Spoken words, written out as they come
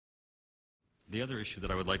The other issue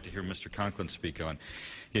that I would like to hear Mr. Conklin speak on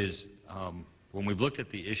is when we've looked at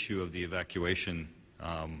the issue of the evacuation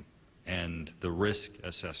and the risk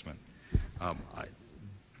assessment,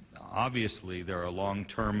 obviously there are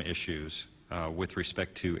long-term issues with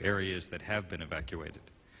respect to areas that have been evacuated.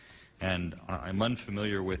 And I'm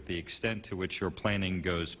unfamiliar with the extent to which your planning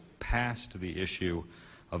goes past the issue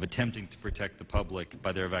of attempting to protect the public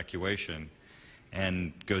by their evacuation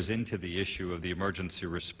and goes into the issue of the emergency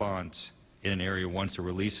response in an area once a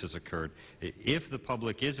release has occurred. If the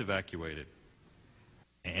public is evacuated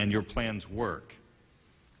and your plans work,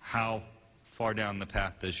 how far down the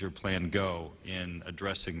path does your plan go in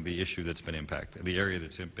addressing the issue that's been impacted, the area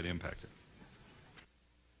that's been impacted?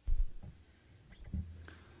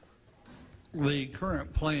 The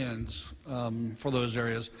current plans for those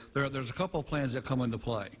areas, there's a couple of plans that come into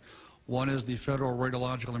play. One is the Federal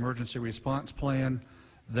Radiological Emergency Response Plan.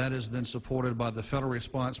 That is then supported by the Federal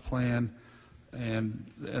Response Plan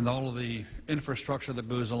and all of the infrastructure that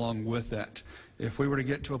goes along with that. If we were to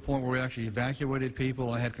get to a point where we actually evacuated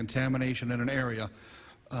people and had contamination in an area,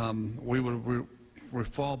 we would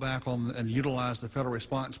fall back on and utilize the Federal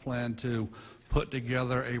Response Plan to put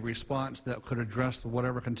together a response that could address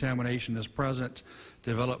whatever contamination is present,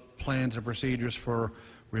 develop plans and procedures for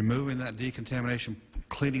removing that decontamination,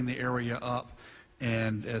 cleaning the area up,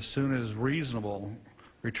 and as soon as reasonable,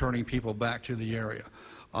 returning people back to the area.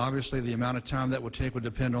 Obviously, the amount of time that would take would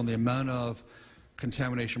depend on the amount of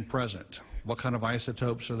contamination present. What kind of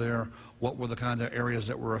isotopes are there? What were the kind of areas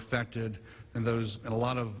that were affected? And a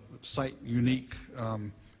lot of site-unique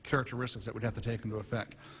characteristics that we'd have to take into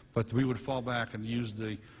effect. But we would fall back and use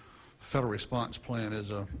the Federal Response Plan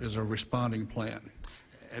as a responding plan.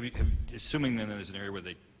 Assuming then there's an area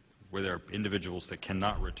where there are individuals that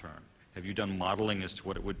cannot return, have you done modeling as to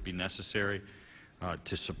what it would be necessary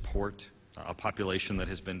to support a population that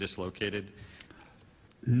has been dislocated?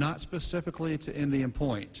 Not specifically to Indian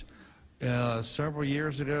Point. Several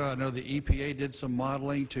years ago, I know the EPA did some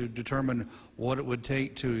modeling to determine what it would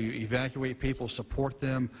take to evacuate people, support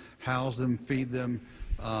them, house them, feed them,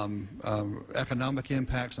 economic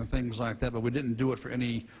impacts and things like that, but we didn't do it for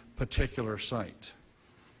any particular site.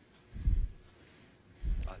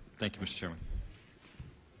 Thank you, Mr. Chairman.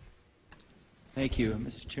 Thank you.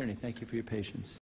 Mr. Tierney, thank you for your patience.